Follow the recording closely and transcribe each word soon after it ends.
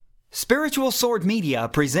Spiritual Sword Media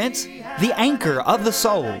presents The Anchor of the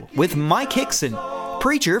Soul with Mike Hickson,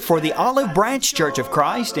 preacher for the Olive Branch Church of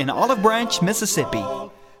Christ in Olive Branch, Mississippi.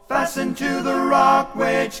 Fastened to the rock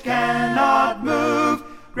which cannot move,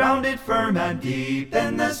 grounded firm and deep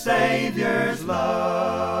in the Savior's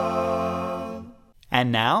love.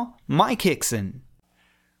 And now, Mike Hickson.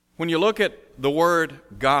 When you look at the word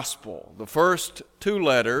gospel, the first two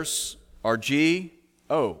letters are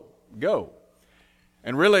G-O, go.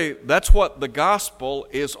 And really, that's what the gospel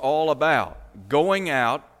is all about, going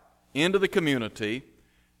out into the community,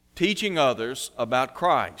 teaching others about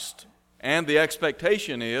Christ. And the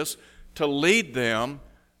expectation is to lead them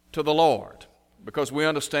to the Lord, because we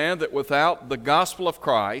understand that without the gospel of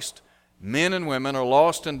Christ, men and women are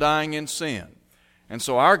lost and dying in sin. And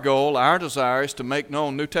so our goal, our desire is to make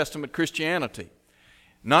known New Testament Christianity,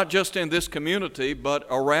 not just in this community, but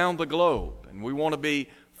around the globe. And we want to be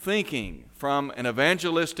thinking from an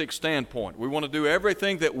evangelistic standpoint. We want to do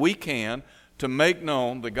everything that we can to make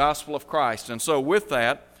known the gospel of Christ. And so with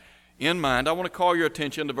that in mind, I want to call your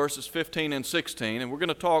attention to verses 15 and 16, and we're going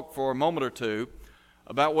to talk for a moment or two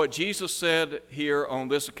about what Jesus said here on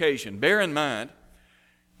this occasion. Bear in mind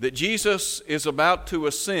that Jesus is about to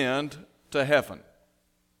ascend to heaven,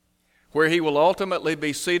 where he will ultimately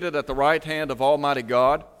be seated at the right hand of Almighty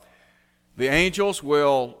God. The angels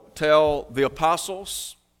will tell the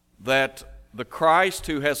apostles that the Christ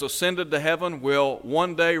who has ascended to heaven will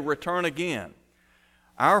one day return again.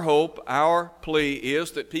 Our hope, our plea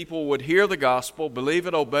is that people would hear the gospel, believe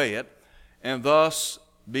it, obey it, and thus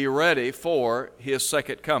be ready for his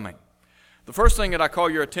second coming. The first thing that I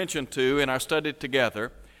call your attention to in our study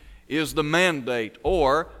together is the mandate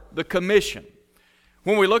or the commission.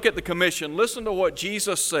 When we look at the commission, listen to what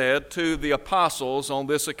Jesus said to the apostles on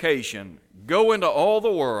this occasion. Go into all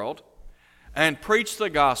the world and preach the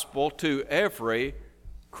gospel to every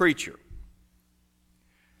creature.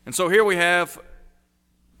 And so here we have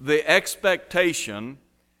the expectation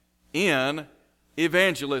in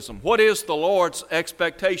evangelism. What is the Lord's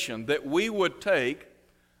expectation? That we would take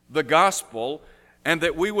the gospel and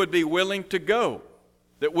that we would be willing to go,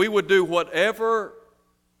 that we would do whatever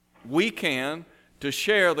we can to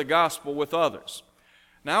share the gospel with others.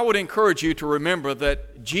 Now I would encourage you to remember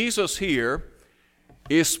that Jesus here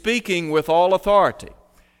is speaking with all authority.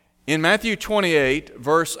 In Matthew 28,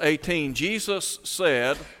 verse 18, Jesus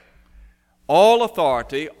said, all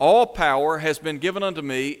authority, all power has been given unto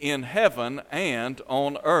me in heaven and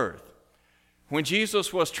on earth. When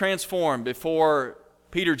Jesus was transformed before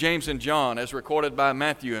Peter, James, and John, as recorded by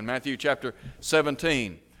Matthew in Matthew chapter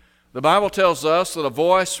 17, the Bible tells us that a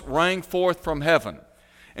voice rang forth from heaven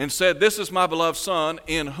and said, this is my beloved Son,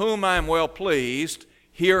 in whom I am well pleased,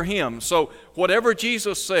 hear him. So whatever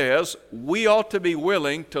Jesus says, we ought to be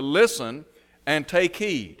willing to listen and take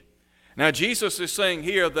heed. Now Jesus is saying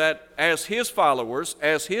here that as his followers,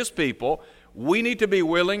 as his people, we need to be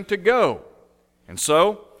willing to go. And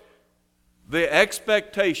so the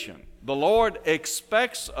expectation, the Lord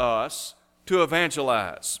expects us to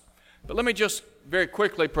evangelize. But let me just very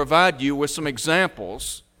quickly provide you with some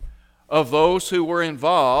examples of those who were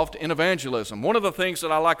involved in evangelism. One of the things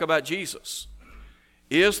that I like about Jesus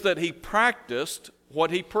is that he practiced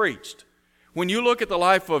what he preached. When you look at the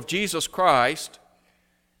life of Jesus Christ,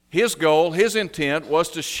 his goal, his intent was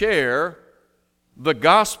to share the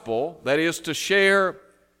gospel, that is, to share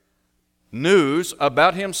news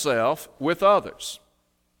about himself with others.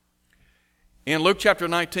 In Luke chapter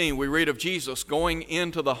 19, we read of Jesus going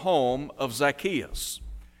into the home of Zacchaeus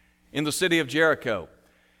in the city of Jericho.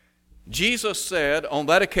 Jesus said on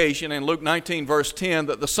that occasion in Luke 19, verse 10,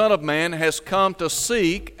 that the Son of Man has come to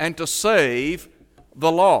seek and to save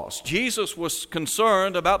the lost. Jesus was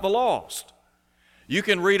concerned about the lost. You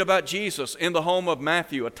can read about Jesus in the home of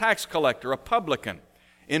Matthew, a tax collector, a publican,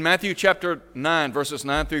 in Matthew chapter 9, verses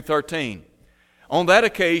 9 through 13. On that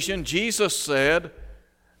occasion, Jesus said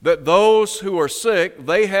that those who are sick,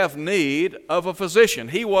 they have need of a physician.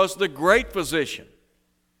 He was the great physician.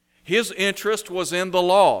 His interest was in the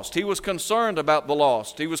lost. He was concerned about the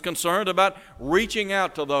lost. He was concerned about reaching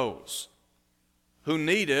out to those who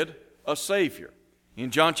needed a Savior.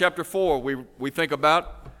 In John chapter 4, we think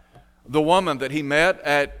about the woman that he met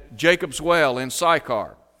at Jacob's well in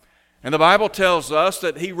Sychar. And the Bible tells us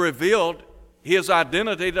that he revealed his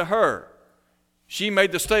identity to her. She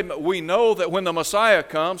made the statement, we know that when the Messiah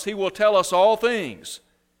comes, he will tell us all things.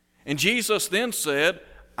 And Jesus then said,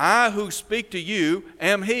 I who speak to you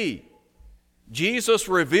am he. Jesus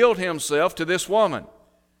revealed himself to this woman.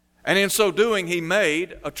 And in so doing, he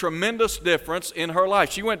made a tremendous difference in her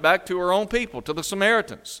life. She went back to her own people, to the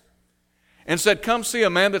Samaritans, and said, come see a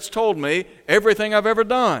man that's told me everything I've ever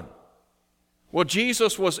done. Well,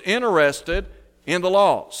 Jesus was interested in the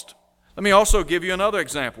lost. Let me also give you another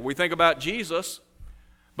example. We think about Jesus,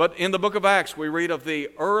 but in the book of Acts we read of the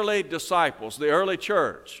early disciples, the early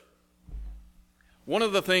church. One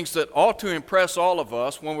of the things that ought to impress all of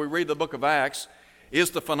us when we read the book of Acts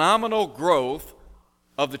is the phenomenal growth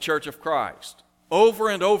of the Church of Christ. Over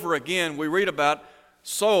and over again we read about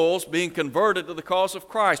souls being converted to the cause of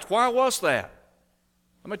Christ. Why was that?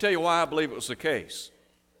 Let me tell you why I believe it was the case.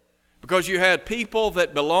 Because you had people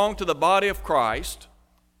that belonged to the body of Christ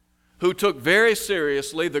who took very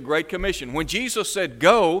seriously the Great Commission. When Jesus said,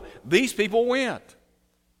 "Go," these people went.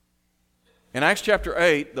 In Acts chapter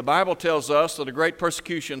 8, the Bible tells us that a great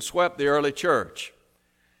persecution swept the early church.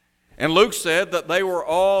 And Luke said that they were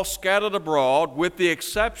all scattered abroad with the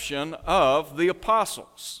exception of the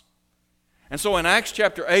apostles. And so in Acts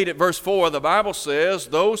chapter 8 at verse 4, the Bible says,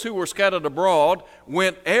 those who were scattered abroad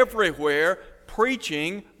went everywhere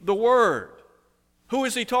preaching the Word. Who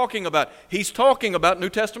is he talking about? He's talking about New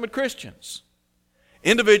Testament Christians.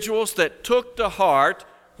 Individuals that took to heart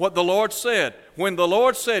what the Lord said. When the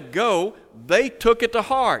Lord said go, they took it to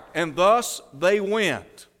heart, and thus they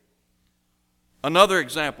went. Another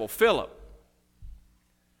example, Philip.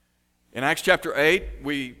 In Acts chapter 8,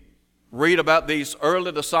 we read about these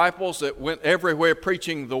early disciples that went everywhere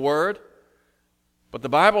preaching the Word. But the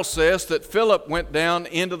Bible says that Philip went down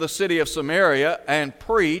into the city of Samaria and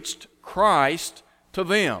preached Christ to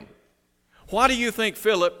them. Why do you think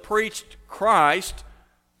Philip preached Christ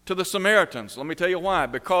to the Samaritans? Let me tell you why.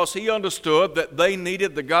 Because he understood that they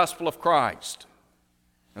needed the gospel of Christ.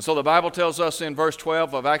 And so the Bible tells us in verse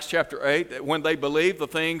 12 of Acts chapter 8 that when they believed the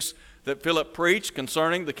things that Philip preached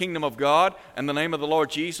concerning the kingdom of God and the name of the Lord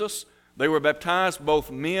Jesus, they were baptized, both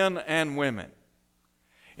men and women.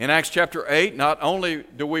 In Acts chapter 8, not only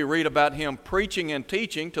do we read about him preaching and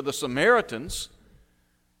teaching to the Samaritans,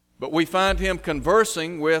 but we find him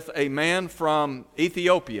conversing with a man from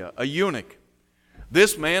Ethiopia, a eunuch.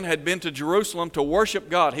 This man had been to Jerusalem to worship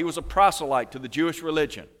God. He was a proselyte to the Jewish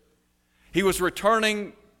religion. He was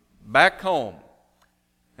returning back home.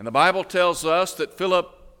 And the Bible tells us that Philip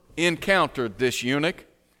encountered this eunuch.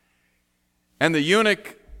 And the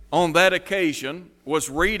eunuch on that occasion was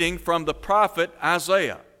reading from the prophet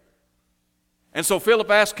Isaiah. And so Philip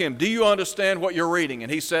asked him, "Do you understand what you're reading?"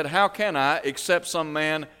 And he said, "How can I, except some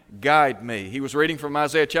man guide me?" He was reading from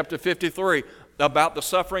Isaiah chapter 53 about the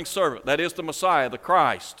suffering servant, that is the Messiah, the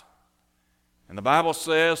Christ. And the Bible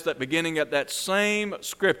says that beginning at that same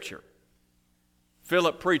scripture,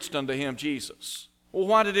 Philip preached unto him Jesus. Well,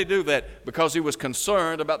 why did he do that? Because he was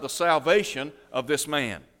concerned about the salvation of this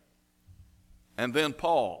man. And then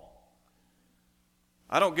Paul.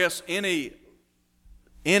 I don't guess any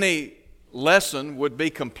lesson would be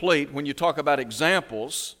complete when you talk about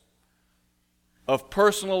examples of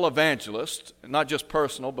personal evangelists, not just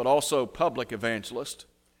personal, but also public evangelists,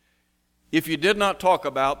 if you did not talk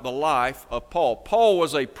about the life of Paul. Paul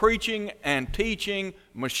was a preaching and teaching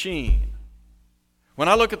machine. When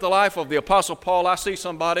I look at the life of the Apostle Paul, I see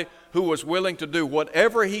somebody who was willing to do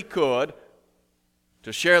whatever he could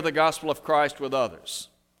to share the gospel of Christ with others.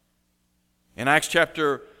 In Acts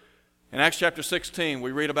chapter 16,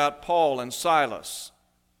 we read about Paul and Silas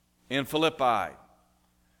in Philippi.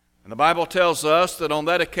 And the Bible tells us that on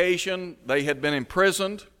that occasion they had been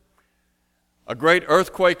imprisoned. A great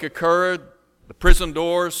earthquake occurred. The prison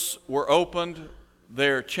doors were opened.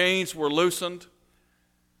 Their chains were loosened.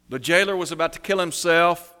 The jailer was about to kill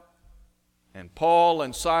himself. And Paul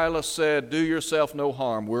and Silas said, "Do yourself no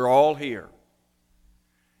harm. We're all here."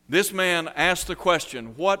 This man asked the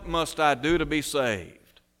question, "What must I do to be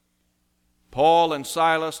saved?" Paul and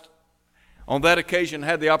Silas on that occasion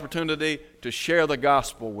had the opportunity to share the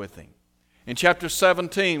gospel with him. In chapter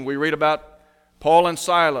 17, we read about Paul and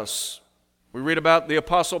Silas. We read about the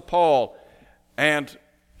Apostle Paul and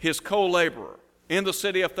his co-laborer in the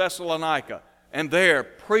city of Thessalonica, and there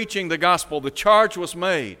preaching the gospel. The charge was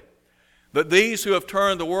made that these who have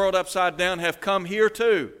turned the world upside down have come here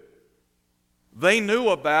too. They knew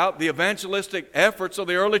about the evangelistic efforts of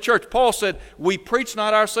the early church. Paul said, "We preach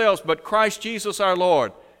not ourselves, but Christ Jesus our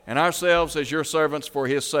Lord, and ourselves as your servants for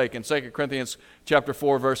His sake," in 2 Corinthians chapter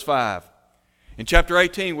 4, verse 5. In chapter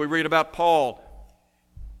 18, we read about Paul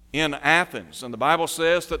in Athens, and the Bible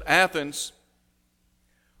says that Athens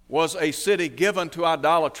was a city given to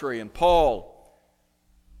idolatry, and Paul,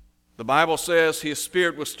 the Bible says his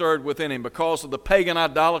spirit was stirred within him because of the pagan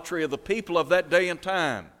idolatry of the people of that day and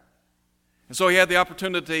time. And so he had the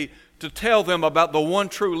opportunity to tell them about the one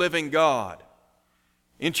true living God.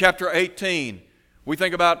 In chapter 18, We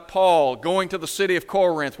think about Paul going to the city of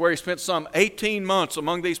Corinth, where he spent some 18 months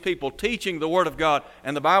among these people teaching the Word of God.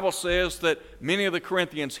 And the Bible says that many of the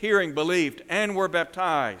Corinthians, hearing, believed and were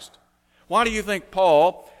baptized. Why do you think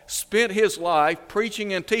Paul spent his life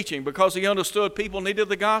preaching and teaching? Because he understood people needed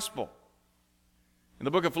the gospel. In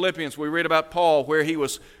the book of Philippians, we read about Paul where he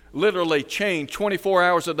was literally chained 24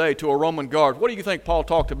 hours a day to a Roman guard. What do you think Paul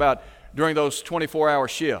talked about during those 24-hour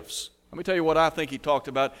shifts? Let me tell you what I think he talked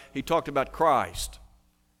about. He talked about Christ.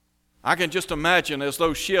 I can just imagine as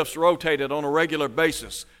those shifts rotated on a regular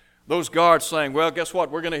basis, those guards saying, well, guess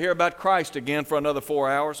what? We're going to hear about Christ again for another 4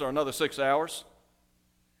 hours or another 6 hours.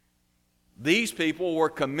 These people were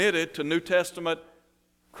committed to New Testament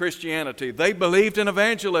Christianity. They believed in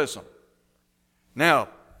evangelism. Now,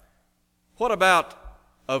 what about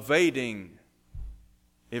evading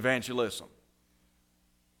evangelism?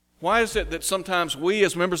 Why is it that sometimes we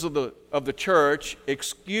as members of the church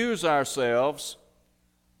excuse ourselves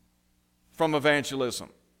from evangelism?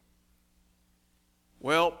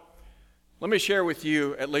 Well, let me share with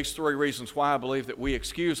you at least 3 reasons why I believe that we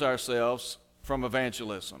excuse ourselves from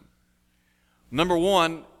evangelism. Number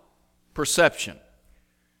 1, perception.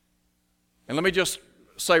 And let me just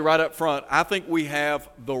say right up front, I think we have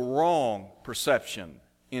the wrong perception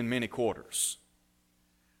in many quarters.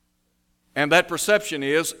 And that perception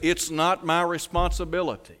is, it's not my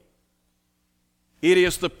responsibility. It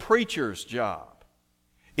is the preacher's job.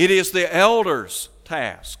 It is the elder's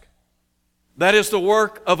task. That is the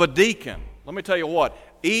work of a deacon. Let me tell you what,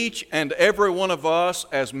 each and every one of us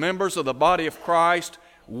as members of the body of Christ,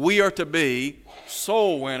 we are to be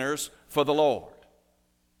soul winners for the Lord.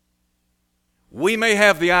 We may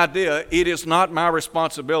have the idea, it is not my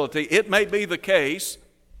responsibility. It may be the case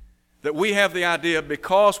that we have the idea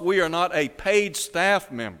because we are not a paid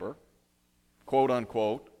staff member, quote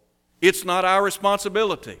unquote, it's not our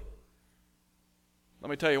responsibility. Let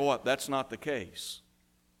me tell you what, that's not the case.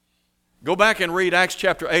 Go back and read Acts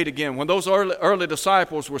chapter 8 again. When those early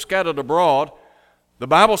disciples were scattered abroad, the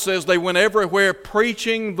Bible says they went everywhere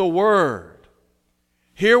preaching the Word.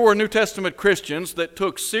 Here were New Testament Christians that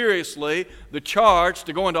took seriously the charge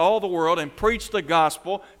to go into all the world and preach the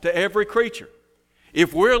gospel to every creature.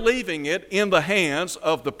 If we're leaving it in the hands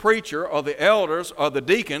of the preacher or the elders or the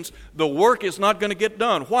deacons, the work is not going to get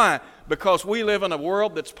done. Why? Because we live in a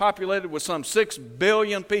world that's populated with some 6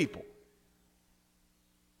 billion people.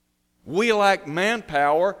 We lack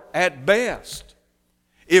manpower at best.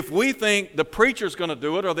 If we think the preacher's going to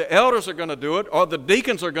do it or the elders are going to do it or the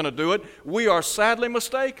deacons are going to do it, we are sadly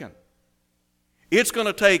mistaken. It's going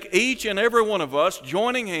to take each and every one of us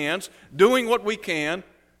joining hands, doing what we can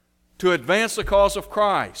to advance the cause of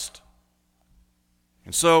Christ.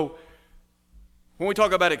 And so, when we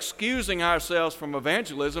talk about excusing ourselves from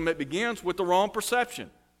evangelism, it begins with the wrong perception.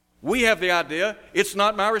 We have the idea, it's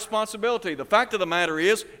not my responsibility. The fact of the matter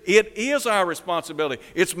is, it is our responsibility.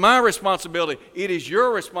 It's my responsibility. It is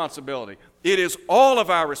your responsibility. It is all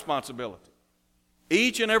of our responsibility.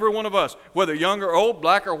 Each and every one of us, whether young or old,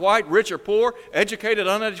 black or white, rich or poor, educated,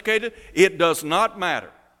 uneducated, it does not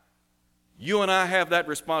matter. You and I have that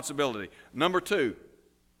responsibility. Number 2,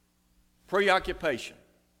 preoccupation.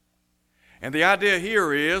 And the idea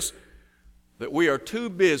here is that we are too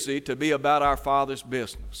busy to be about our Father's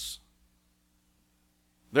business.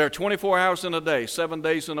 There are 24 hours in a day, 7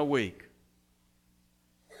 days in a week,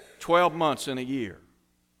 12 months in a year.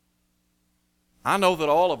 I know that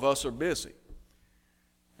all of us are busy.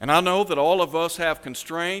 And I know that all of us have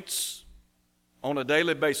constraints on a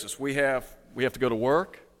daily basis. We have to go to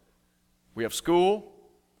work. We have school.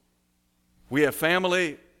 We have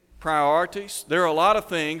family priorities. There are a lot of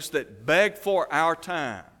things that beg for our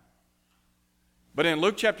time. But in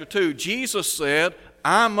Luke chapter 2, Jesus said,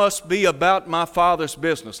 I must be about my Father's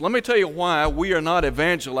business. Let me tell you why we are not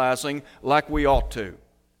evangelizing like we ought to.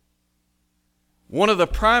 One of the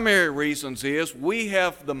primary reasons is we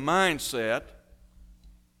have the mindset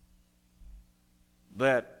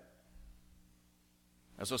that,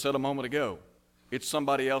 as I said a moment ago, it's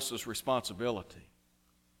somebody else's responsibility.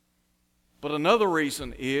 But another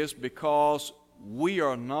reason is because we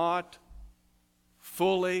are not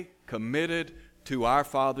fully committed to our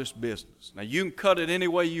Father's business. Now, you can cut it any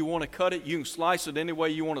way you want to cut it. You can slice it any way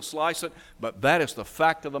you want to slice it. But that is the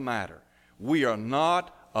fact of the matter. We are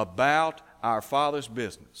not about our Father's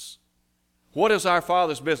business. What is our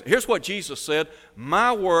Father's business? Here's what Jesus said,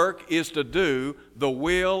 my work is to do the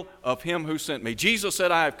will of Him who sent me. Jesus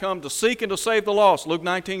said, I have come to seek and to save the lost, Luke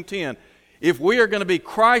 19:10. If we are going to be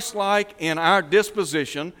Christ-like in our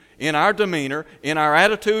disposition, in our demeanor, in our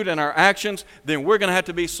attitude and our actions, then we're going to have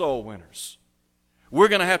to be soul winners. We're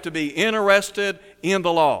going to have to be interested in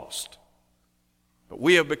the lost. But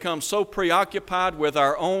we have become so preoccupied with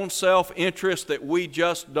our own self-interest that we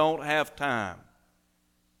just don't have time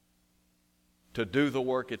to do the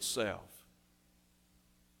work itself.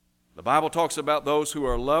 The Bible talks about those who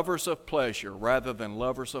are lovers of pleasure rather than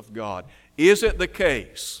lovers of God. Is it the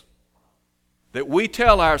case that we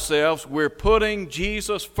tell ourselves we're putting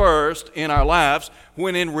Jesus first in our lives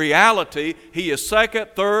when in reality He is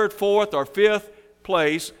second, third, fourth, or fifth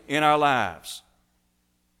place in our lives?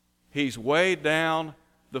 He's way down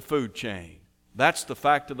the food chain. That's the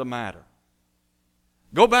fact of the matter.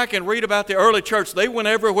 Go back and read about the early church. They went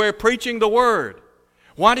everywhere preaching the Word.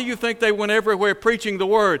 Why do you think they went everywhere preaching the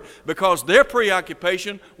Word? Because their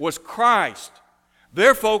preoccupation was Christ.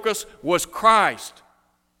 Their focus was Christ.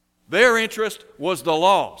 Their interest was the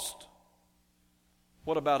lost.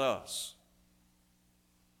 What about us?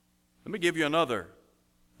 Let me give you another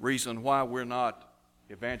reason why we're not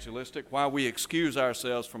evangelistic, why we excuse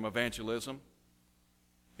ourselves from evangelism.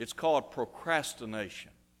 It's called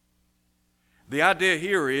procrastination. The idea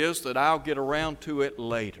here is that I'll get around to it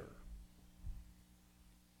later.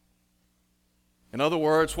 In other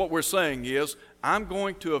words, what we're saying is, I'm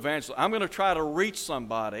going to evangelize. I'm going to try to reach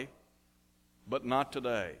somebody, but not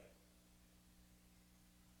today.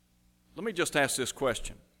 Let me just ask this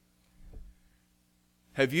question.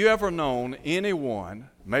 Have you ever known anyone,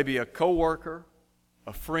 maybe a coworker,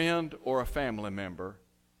 a friend, or a family member,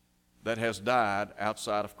 that has died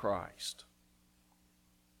outside of Christ?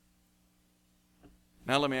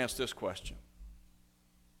 Now let me ask this question.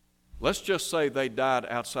 Let's just say they died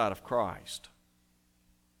outside of Christ.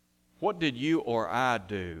 What did you or I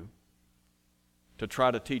do to try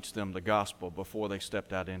to teach them the gospel before they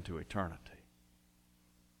stepped out into eternity?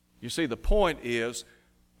 You see, the point is,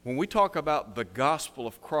 when we talk about the gospel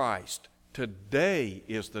of Christ, today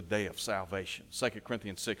is the day of salvation. 2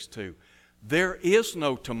 Corinthians 6:2. There is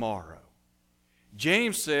no tomorrow.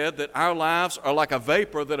 James said that our lives are like a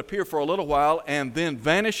vapor that appear for a little while and then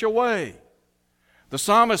vanish away. The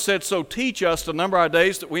psalmist said, so teach us to number our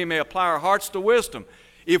days that we may apply our hearts to wisdom.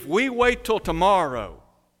 If we wait till tomorrow,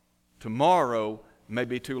 tomorrow may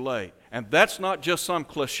be too late. And that's not just some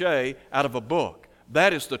cliche out of a book.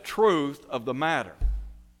 That is the truth of the matter.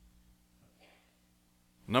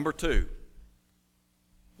 Number two,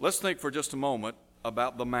 let's think for just a moment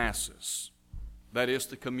about the masses. That is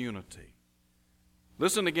the community.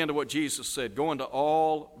 Listen again to what Jesus said, go into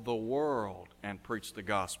all the world and preach the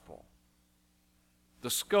gospel. The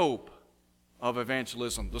scope of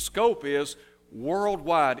evangelism, the scope is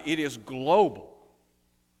worldwide. It is global.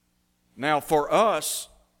 Now for us,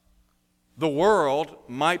 the world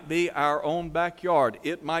might be our own backyard.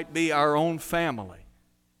 It might be our own family.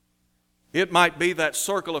 It might be that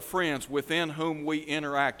circle of friends within whom we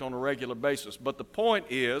interact on a regular basis. But the point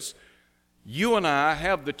is, you and I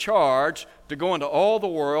have the charge to go into all the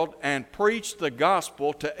world and preach the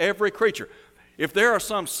gospel to every creature. If there are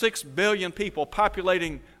some 6 billion people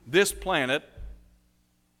populating this planet,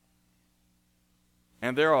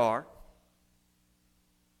 and there are,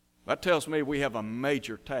 that tells me we have a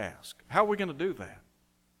major task. How are we going to do that?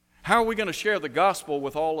 How are we going to share the gospel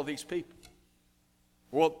with all of these people?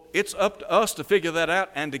 Well, it's up to us to figure that out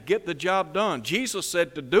and to get the job done. Jesus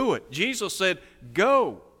said to do it. Jesus said,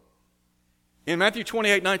 go. In Matthew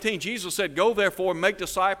 28:19, Jesus said, go therefore and make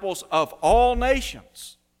disciples of all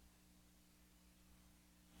nations.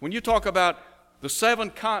 When you talk about the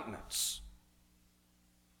 7 continents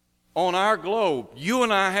on our globe, you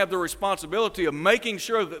and I have the responsibility of making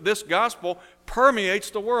sure that this gospel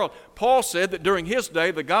permeates the world. Paul said that during his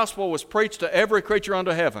day, the gospel was preached to every creature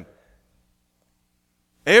under heaven.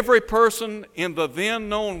 Every person in the then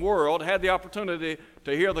known world had the opportunity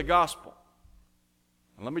to hear the gospel.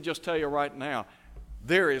 And let me just tell you right now,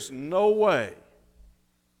 there is no way,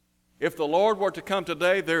 if the Lord were to come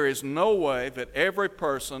today, there is no way that every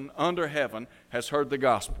person under heaven has heard the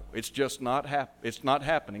gospel. It's just not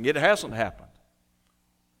happening. It hasn't happened.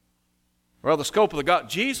 Well, the scope of the gospel,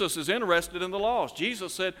 Jesus is interested in the lost.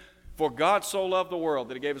 Jesus said, for God so loved the world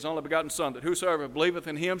that He gave His only begotten Son, that whosoever believeth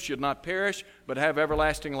in Him should not perish, but have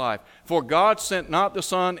everlasting life. For God sent not the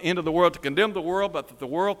Son into the world to condemn the world, but that the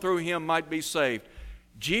world through Him might be saved.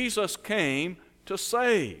 Jesus came to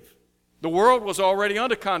save. The world was already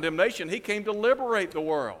under condemnation. He came to liberate the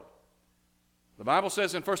world. The Bible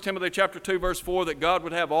says in 1 Timothy chapter 2, verse 4, that God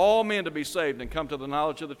would have all men to be saved and come to the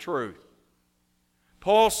knowledge of the truth.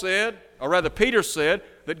 Paul said, or rather Peter said,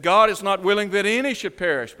 that God is not willing that any should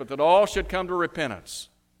perish, but that all should come to repentance.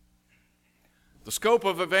 The scope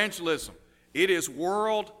of evangelism, it is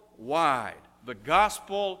worldwide. The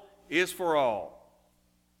gospel is for all.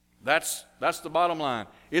 That's the bottom line.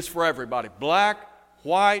 It's for everybody. Black,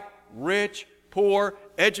 white, rich, poor,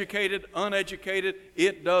 educated, uneducated,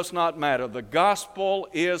 it does not matter. The gospel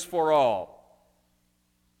is for all.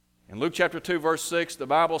 In Luke chapter 2, verse 6, the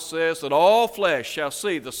Bible says that all flesh shall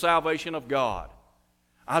see the salvation of God.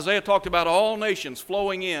 Isaiah talked about all nations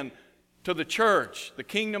flowing in to the church, the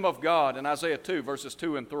kingdom of God, in Isaiah 2, verses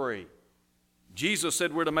 2 and 3. Jesus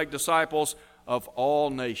said we're to make disciples of all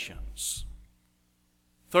nations.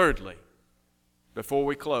 Thirdly, before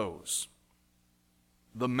we close,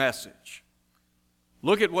 the message.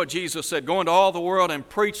 Look at what Jesus said, go into all the world and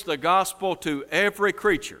preach the gospel to every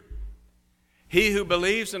creature. He who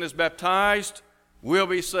believes and is baptized will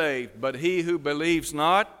be saved, but he who believes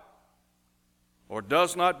not or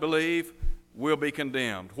does not believe will be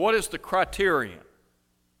condemned. What is the criterion?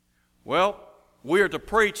 Well, we are to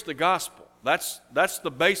preach the gospel. That's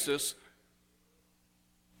the basis.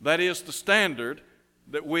 That is the standard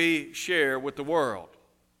that we share with the world.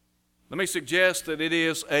 Let me suggest that it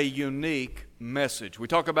is a unique message. We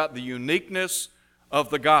talk about the uniqueness of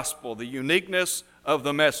the gospel, the uniqueness of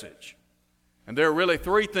the message. And there are really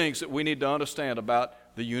three things that we need to understand about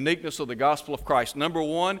the uniqueness of the gospel of Christ. Number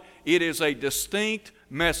one, it is a distinct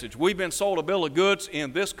message. We've been sold a bill of goods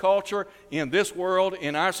in this culture, in this world,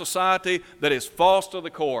 in our society that is false to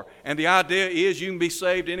the core. And the idea is you can be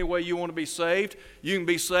saved any way you want to be saved. You can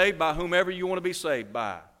be saved by whomever you want to be saved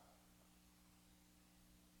by.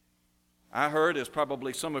 I heard, as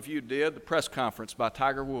probably some of you did, the press conference by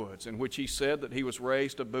Tiger Woods in which he said that he was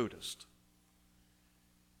raised a Buddhist.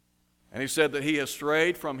 And he said that he has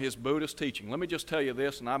strayed from his Buddhist teaching. Let me just tell you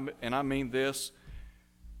this, and I mean this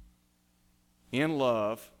in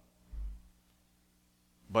love,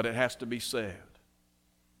 but it has to be said.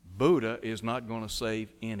 Buddha is not going to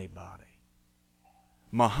save anybody.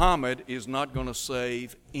 Muhammad is not going to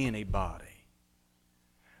save anybody.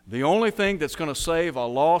 The only thing that's going to save a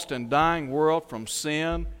lost and dying world from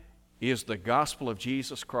sin is the gospel of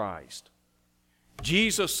Jesus Christ.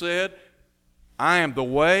 Jesus said, I am the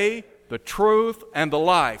way, the truth, and the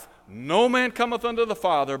life. No man cometh unto the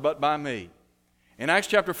Father but by me. In Acts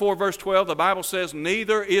chapter 4, verse 12, the Bible says,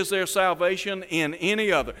 neither is there salvation in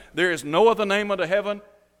any other. There is no other name under heaven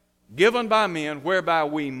given by men whereby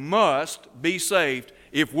we must be saved.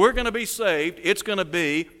 If we're going to be saved, it's going to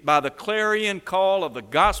be by the clarion call of the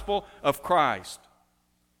gospel of Christ.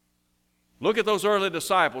 Look at those early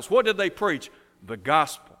disciples. What did they preach? The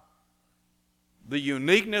gospel. The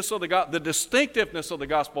uniqueness of the gospel, the distinctiveness of the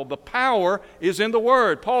gospel, the power is in the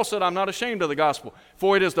Word. Paul said, I'm not ashamed of the gospel,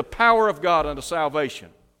 for it is the power of God unto salvation.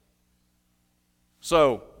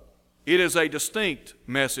 So, it is a distinct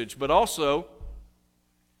message, but also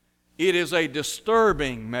it is a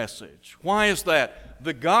disturbing message. Why is that?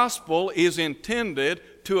 The gospel is intended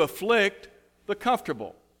to afflict the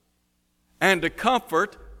comfortable and to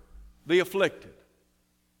comfort the afflicted.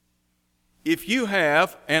 If you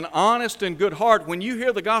have an honest and good heart, when you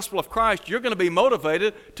hear the gospel of Christ, you're going to be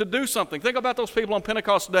motivated to do something. Think about those people on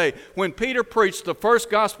Pentecost Day. When Peter preached the first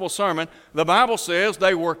gospel sermon, the Bible says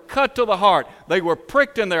they were cut to the heart. They were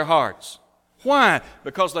pricked in their hearts. Why?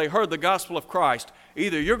 Because they heard the gospel of Christ.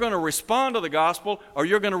 Either you're going to respond to the gospel or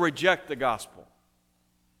you're going to reject the gospel.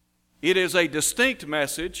 It is a distinct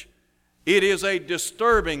message. It is a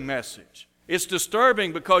disturbing message. It's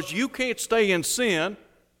disturbing because you can't stay in sin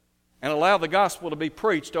and allow the gospel to be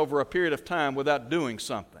preached over a period of time without doing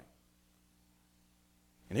something.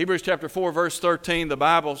 In Hebrews chapter 4, verse 13, the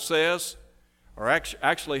Bible says, or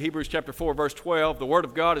actually Hebrews chapter 4, verse 12, the Word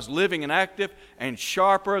of God is living and active and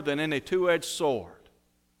sharper than any two-edged sword.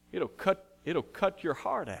 It'll cut your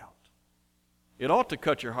heart out. It ought to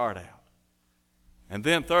cut your heart out. And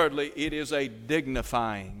then thirdly, it is a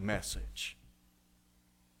dignifying message.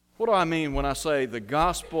 What do I mean when I say the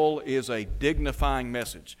gospel is a dignifying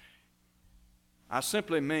message? I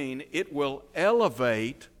simply mean it will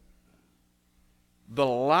elevate the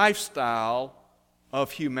lifestyle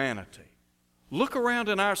of humanity. Look around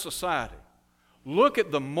in our society. Look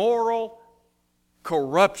at the moral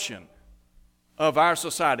corruption of our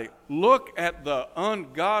society. Look at the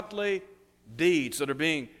ungodly deeds that are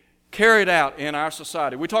being carried out in our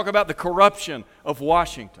society. We talk about the corruption of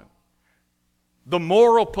Washington, the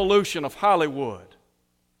moral pollution of Hollywood,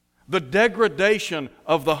 the degradation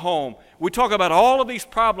of the home. We talk about all of these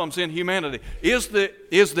problems in humanity. Is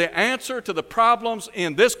the answer to the problems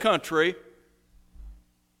in this country,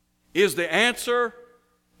 is the answer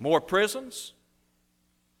more prisons?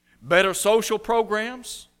 Better social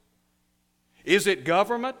programs? Is it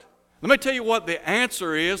government? Let me tell you what the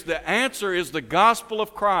answer is. The answer is the gospel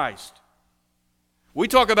of Christ. We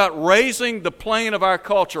talk about raising the plane of our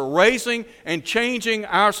culture, raising and changing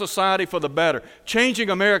our society for the better, changing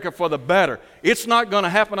America for the better. It's not going to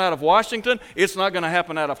happen out of Washington. It's not going to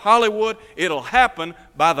happen out of Hollywood. It'll happen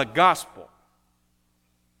by the gospel.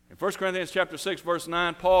 In 1 Corinthians chapter 6, verse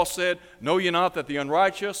 9, Paul said, "Know ye not that the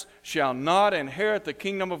unrighteous shall not inherit the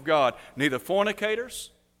kingdom of God, neither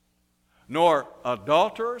fornicators, nor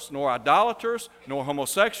adulterers, nor idolaters, nor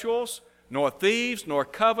homosexuals, nor thieves, nor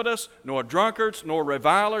covetous, nor drunkards, nor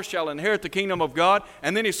revilers shall inherit the kingdom of God."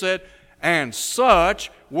 And then he said, "And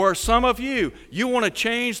such were some of you." You want to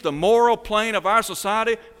change the moral plane of our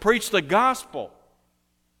society? Preach the gospel.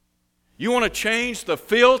 You want to change the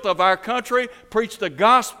filth of our country? Preach the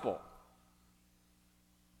gospel.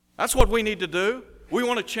 That's what we need to do. We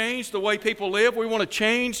want to change the way people live. We want to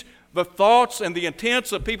change the thoughts and the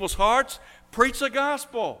intents of people's hearts. Preach the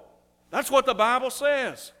gospel. That's what the Bible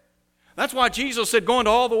says. That's why Jesus said, "Go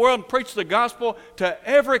into all the world and preach the gospel to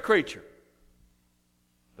every creature."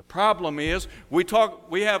 The problem is,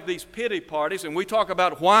 we have these pity parties and we talk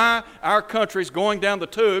about why our country's going down the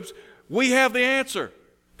tubes. We have the answer.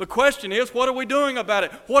 The question is, what are we doing about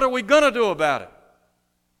it? What are we going to do about it?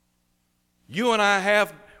 You and I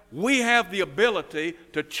have the ability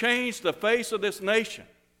to change the face of this nation.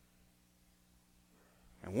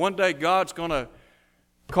 And one day God's going to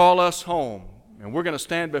call us home, and we're going to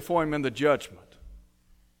stand before Him in the judgment.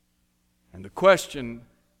 And the question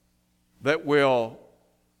that will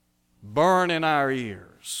burn in our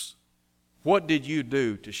ears, what did you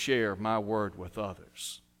do to share my word with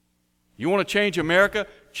others? You want to change America?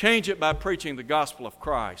 Change it by preaching the gospel of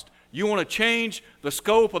Christ. You want to change the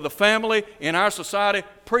scope of the family in our society?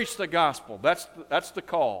 Preach the gospel. That's the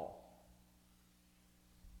call.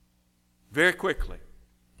 Very quickly,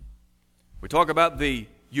 we talk about the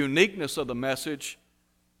uniqueness of the message,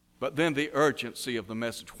 but then the urgency of the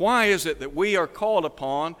message. Why is it that we are called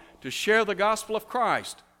upon to share the gospel of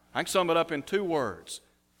Christ? I can sum it up in 2 words: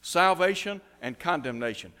 salvation and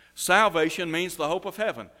condemnation. Salvation means the hope of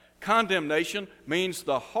heaven. Condemnation means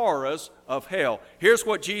the horrors of hell. Here's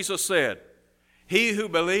what Jesus said: "He who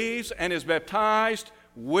believes and is baptized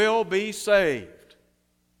will be saved."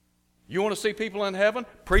 You want to see people in heaven?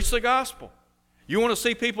 Preach the gospel. You want to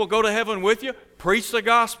see people go to heaven with you? Preach the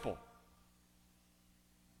gospel.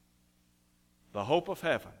 The hope of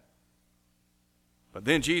heaven. But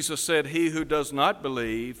then Jesus said, "He who does not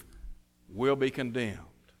believe will be condemned."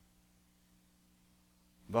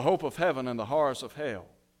 The hope of heaven and the horrors of hell.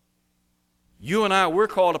 You and I, we're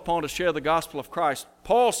called upon to share the gospel of Christ.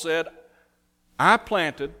 Paul said, "I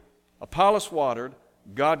planted, Apollos watered,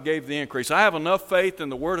 God gave the increase." I have enough faith in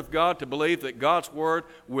the Word of God to believe that God's Word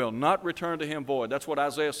will not return to Him void. That's what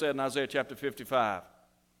Isaiah said in Isaiah chapter 55.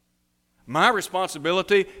 My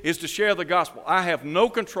responsibility is to share the gospel. I have no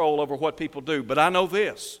control over what people do, but I know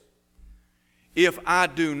this: if I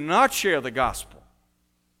do not share the gospel,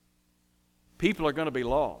 people are going to be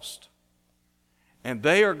lost. And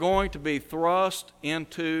they are going to be thrust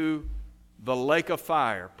into the lake of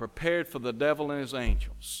fire, prepared for the devil and his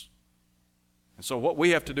angels. And so what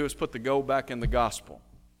we have to do is put the gold back in the gospel.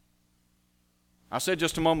 I said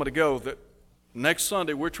just a moment ago that next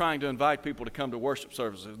Sunday we're trying to invite people to come to worship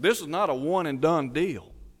services. This is not a one and done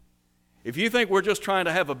deal. If you think we're just trying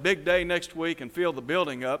to have a big day next week and fill the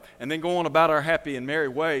building up and then go on about our happy and merry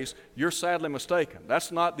ways, you're sadly mistaken.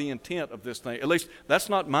 That's not the intent of this thing. At least that's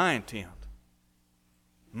not my intent.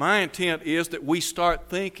 My intent is that we start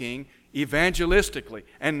thinking evangelistically,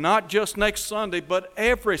 and not just next Sunday, but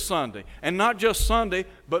every Sunday. And not just Sunday,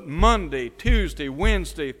 but Monday, Tuesday,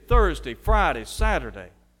 Wednesday, Thursday, Friday,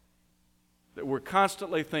 Saturday. That we're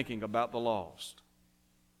constantly thinking about the lost.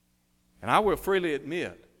 And I will freely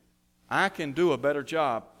admit, I can do a better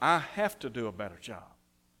job. I have to do a better job.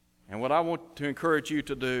 And what I want to encourage you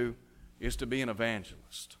to do is to be an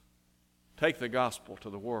evangelist. Take the gospel to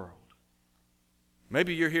the world.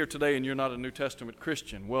 Maybe you're here today and you're not a New Testament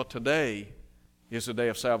Christian. Well, today is the day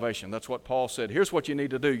of salvation. That's what Paul said. Here's what you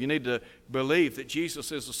need to do. You need to believe that Jesus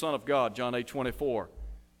is the Son of God, John 8:24.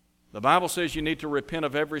 The Bible says you need to repent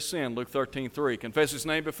of every sin, Luke 13:3. Confess His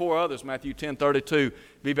name before others, Matthew 10:32.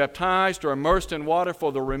 Be baptized or immersed in water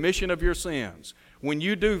for the remission of your sins. When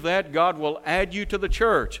you do that, God will add you to the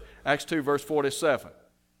church, Acts 2, verse 47.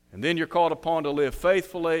 And then you're called upon to live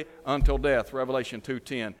faithfully until death, Revelation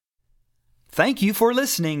 2:10. Thank you for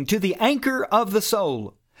listening to The Anchor of the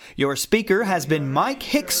Soul. Your speaker has been Mike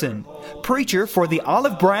Hickson, preacher for the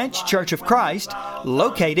Olive Branch Church of Christ,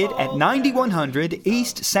 located at 9100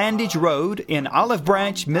 East Sandage Road in Olive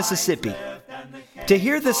Branch, Mississippi. To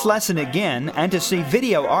hear this lesson again and to see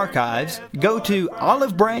video archives, go to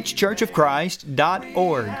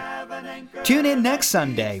olivebranchchurchofchrist.org. Tune in next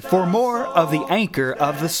Sunday for more of the Anchor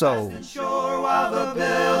of the Soul. Shore while the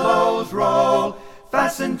billows roll,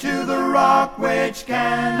 fastened to the rock which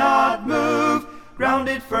cannot move,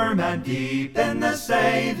 grounded firm and deep in the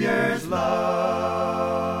Savior's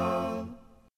love.